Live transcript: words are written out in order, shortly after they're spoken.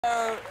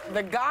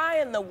The guy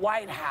in the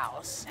White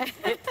House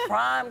hit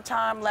prime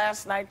time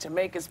last night to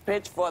make his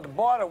pitch for the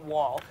border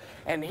wall,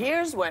 and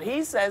here's what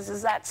he says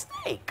is at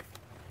stake.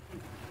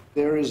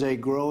 There is a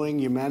growing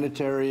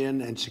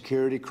humanitarian and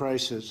security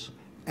crisis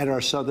at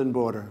our southern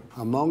border.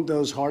 Among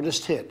those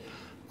hardest hit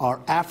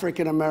are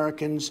African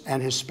Americans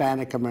and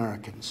Hispanic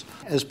Americans.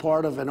 As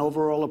part of an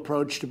overall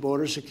approach to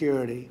border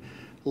security,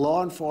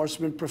 law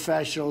enforcement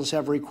professionals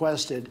have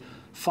requested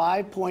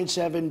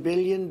 $5.7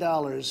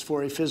 billion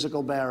for a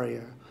physical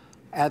barrier.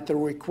 At the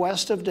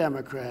request of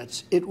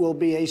Democrats, it will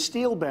be a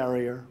steel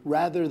barrier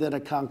rather than a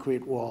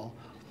concrete wall.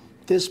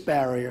 This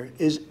barrier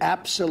is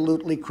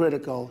absolutely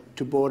critical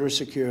to border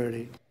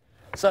security.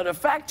 So the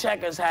fact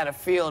checkers had a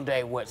field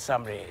day with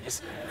some of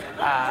these.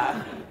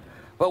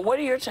 But what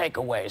are your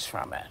takeaways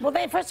from it? Well,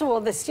 first of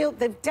all,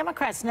 the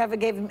Democrats never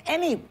gave him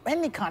any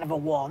kind of a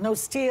wall. No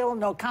steel,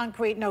 no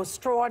concrete, no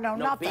straw, no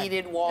nothing. No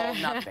beaded wall,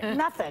 nothing.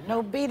 Nothing.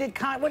 No beaded,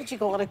 what did you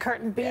call it, a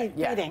curtain beading?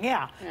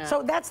 Yeah.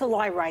 So that's a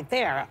lie right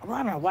there. I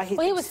don't know why he...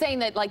 Well, he was saying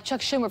that, like,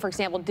 Chuck Schumer, for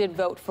example, did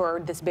vote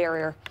for this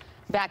barrier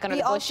back under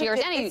the Bush years.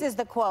 This is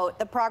the quote: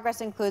 "The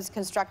progress includes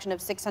construction of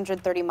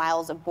 630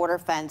 miles of border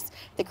fence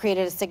that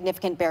created a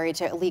significant barrier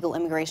to illegal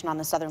immigration on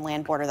the southern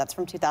land border." That's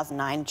from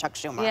 2009, Chuck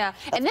Schumer. Yeah,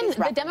 and then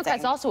the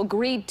Democrats also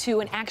agreed to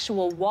an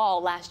actual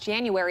wall last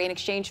January in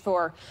exchange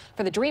for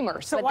the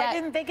Dreamers. So why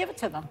didn't they give it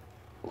to them?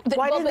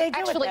 Why didn't they do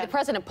it then? The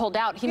president pulled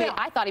out.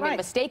 I thought he made a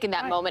mistake in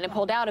that moment and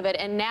pulled out of it,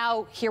 and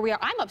now here we are.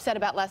 I'm upset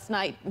about last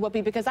night,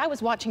 Whoopi, because I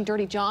was watching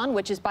Dirty John,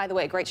 which is, by the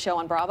way, a great show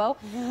on Bravo.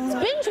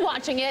 Binge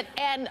watching it,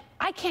 and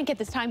I can't get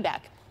this time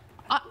back.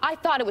 I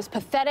thought it was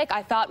pathetic.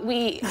 I thought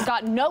we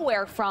got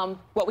nowhere from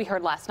what we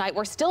heard last night.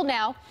 We're still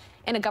now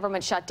in a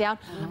government shutdown.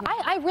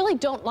 I really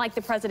don't like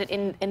the president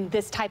in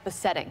this type of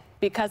setting,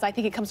 because I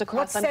think it comes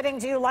across... What setting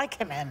do you like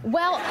him in?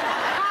 Well...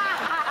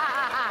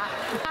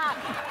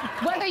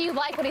 Whether you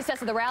like what he says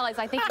at the rallies,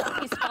 I think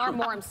he's far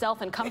more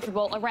himself and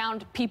comfortable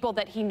around people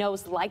that he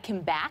knows like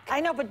him back. I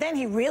know, but then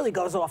he really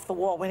goes off the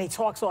wall when he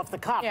talks off the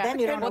cuff. Yeah. Then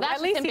you don't know. Well,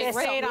 that's at least he's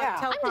great on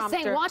I'm just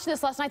saying, watching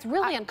this last night, it's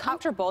really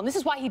uncomfortable, and this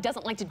is why he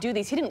doesn't like to do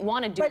these. He didn't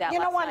want to do that last night. But you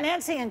know what?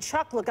 Nancy and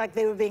Chuck looked like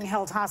they were being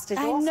held hostage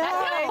I also.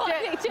 know.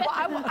 They did.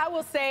 Well, I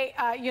will say,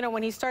 you know,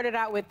 when he started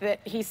out with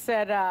it, he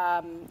said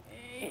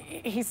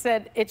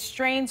it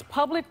strains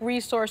public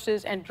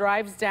resources and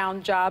drives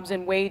down jobs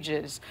and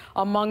wages.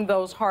 Among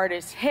those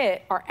hardest hit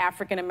are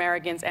African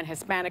Americans and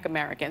Hispanic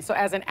Americans. So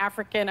as an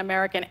African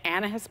American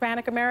and a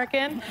Hispanic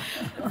American,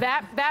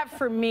 that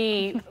for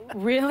me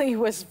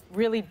was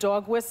really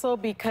dog whistle,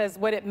 because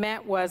what it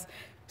meant was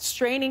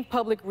straining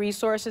public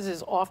resources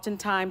is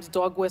oftentimes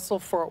dog whistle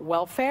for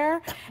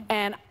welfare.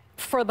 And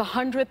for the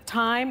 100th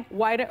time,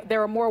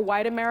 there are more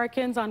white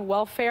Americans on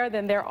welfare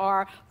than there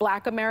are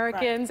black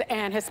Americans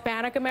and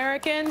Hispanic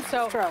Americans.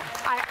 So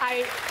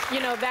you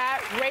know,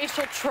 that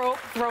racial trope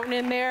thrown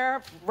in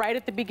there right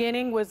at the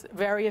beginning was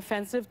very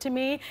offensive to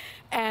me.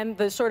 And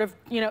the sort of,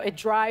 you know, it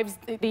drives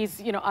these,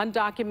 you know,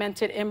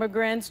 undocumented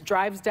immigrants,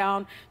 drives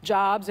down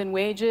jobs and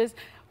wages.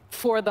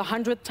 For the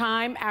 100th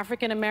time,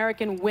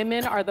 African-American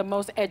women are the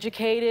most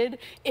educated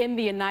in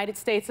the United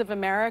States of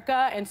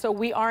America, and so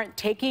we aren't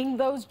taking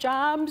those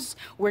jobs.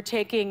 We're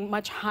taking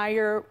much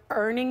higher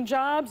earning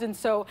jobs, and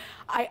so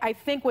I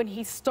think when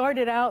he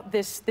started out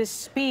this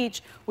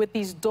speech with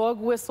these dog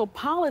whistle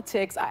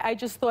politics, I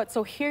just thought,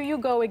 so here you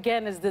go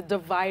again as the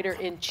divider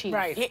in chief.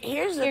 Right.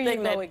 Here's the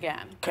thing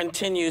that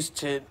continues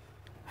to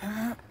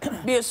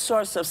be a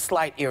source of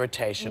slight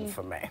irritation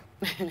for me.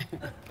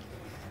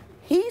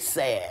 He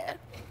said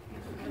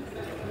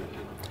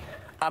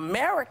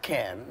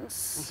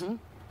Americans,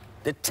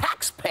 the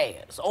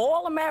taxpayers,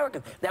 all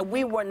Americans, that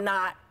we were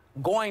not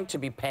going to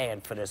be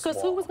paying for this wall.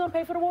 Because who was going to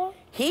pay for the wall?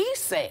 He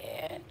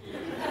said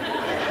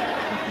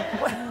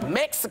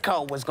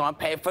Mexico was going to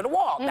pay for the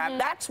wall. Now,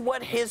 that's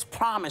what his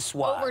promise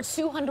was. Over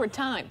 200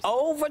 times.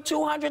 Over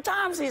 200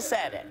 times he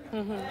said it.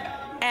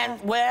 And,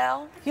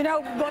 well... You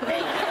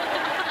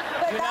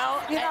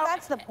know,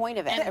 that's the point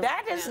of it. And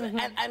that is,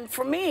 and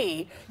for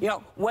me, you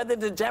know, whether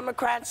the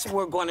Democrats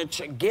were going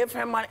to give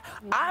him money,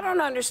 I don't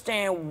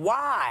understand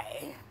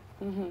why,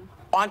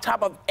 on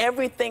top of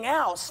everything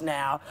else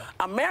now,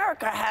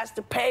 America has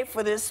to pay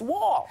for this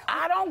wall.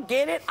 I don't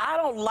get it. I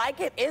don't like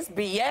it. It's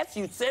BS.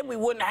 You said we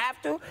wouldn't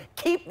have to.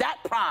 Keep that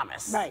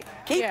promise. Right.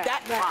 Keep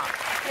that promise.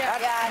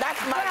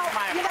 That's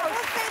my you know,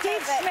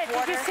 Steve Schmidt,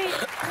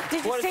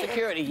 did you see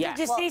security, did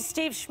you see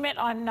Steve Schmidt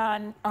on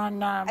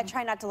I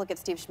try not to look at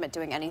Steve Schmidt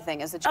doing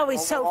anything as a general Oh,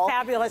 he's so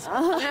fabulous.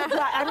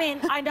 I mean,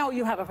 I know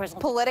you have a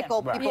personal...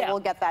 Political people will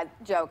get that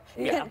joke.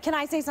 Can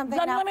I say something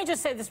now? Let me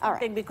just say this one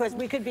thing, because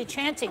we could be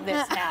chanting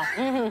this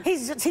now. He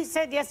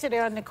said yesterday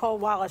on Nicole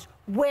Wallace,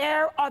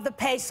 "Where are the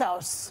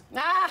pesos?"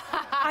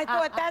 I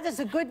thought that is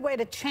a good way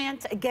to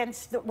chant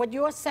against what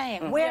you're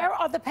saying. Where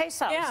are the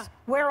pesos? Yeah.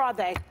 Where are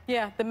they?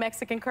 Yeah, the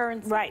Mexican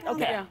currency. Right,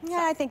 okay.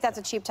 Yeah, I think that's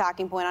a cheap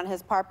talking point on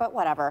his part, but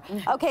whatever.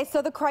 more. Okay,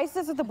 so the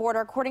crisis at the border,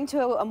 according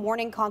to a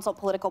Morning Consult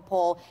political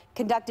poll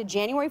conducted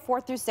January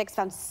 4th through 6th,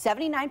 found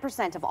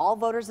 79% of all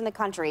voters in the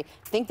country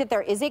think that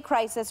there is a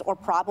crisis or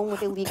problem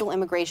with illegal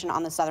immigration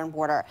on the southern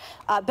border.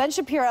 Ben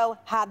Shapiro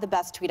had the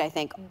best tweet, I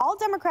think. All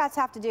Democrats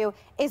have to do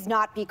is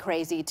not be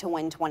crazy to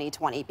win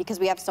 2020 because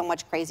we have so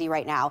much crazy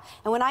right now.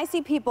 And when I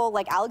see people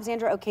like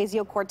Alexandra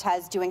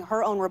Ocasio-Cortez doing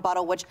her own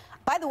rebuttal, which,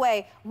 by the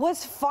way,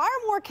 was far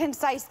more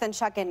concise than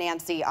Chuck and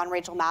Nancy on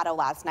Rachel Maddow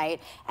last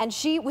night, and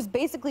she was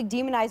basically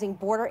demonizing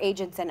border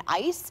agents and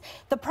ICE.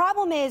 The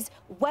problem is,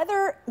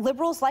 whether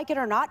liberals like it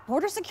or not,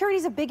 border security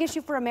is a big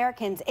issue for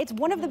Americans. It's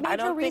one of the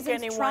major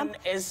reasons Trump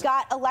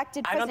got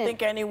elected president. I don't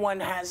think anyone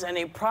has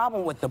any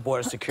problem with the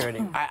border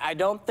security. I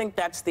don't think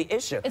that's the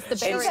issue. It's the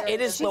barrier.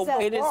 It is the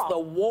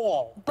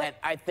wall that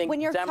I think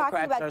when you're Democrats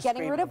talking about are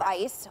getting rid of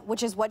ICE,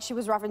 which is what she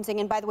was referencing,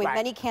 and by the way,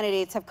 many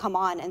candidates have come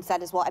on and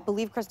said as well. I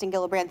believe Kristen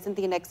Gillibrand,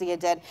 Cynthia Nixia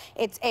did.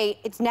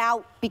 It's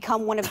now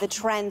become one of the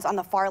trends on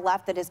the far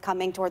left that is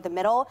coming toward the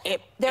middle.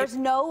 There's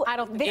no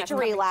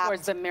victory lap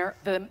towards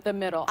the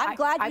middle. I'm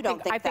glad you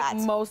don't think that. I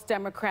think most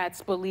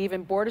Democrats believe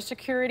in border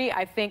security.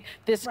 I think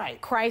this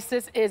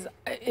crisis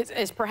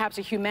is perhaps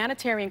a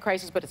humanitarian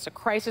crisis, but it's a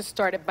crisis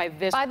started by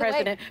this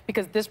president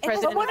because this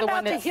president is the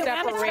one that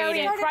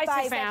separated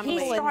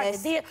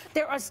families.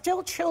 There are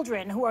still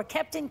children who are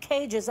kept in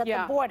cages at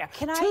the border.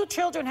 Two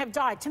children have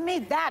died. To me,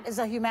 that is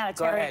a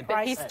humanitarian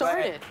crisis. He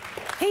started.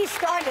 He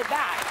started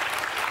that.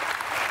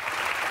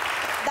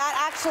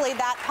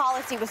 That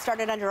policy was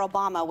started under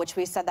Obama, which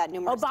we said that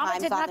numerous times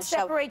on the show. Obama did not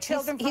separate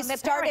children from their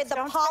parents. He started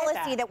the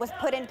policy that was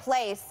put in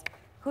place.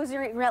 Who's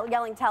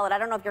yelling, tell it? I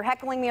don't know if you're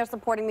heckling me or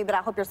supporting me, but I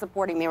hope you're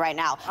supporting me right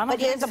now.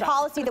 But it is a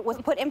policy that was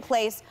put in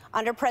place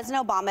under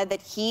President Obama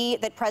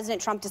that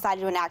President Trump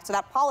decided to enact. So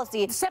that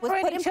policy was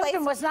put in place.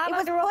 Was not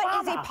under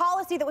Obama. It is a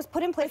policy that was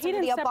put in place under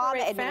the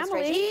Obama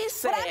administration.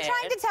 What I'm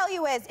trying to tell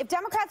you is, if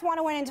Democrats want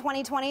to win in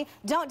 2020,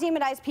 don't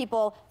demonize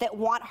people that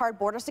want hard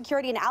border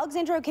security. And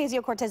Alexandra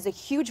Ocasio-Cortez is a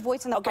huge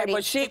voice in the party.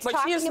 But she's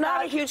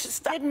not a huge.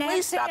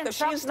 Please stop.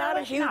 She's not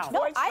a huge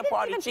voice in the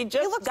party. She just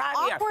got here. She looks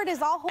awkward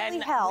as all holy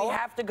hell. We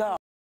have to go.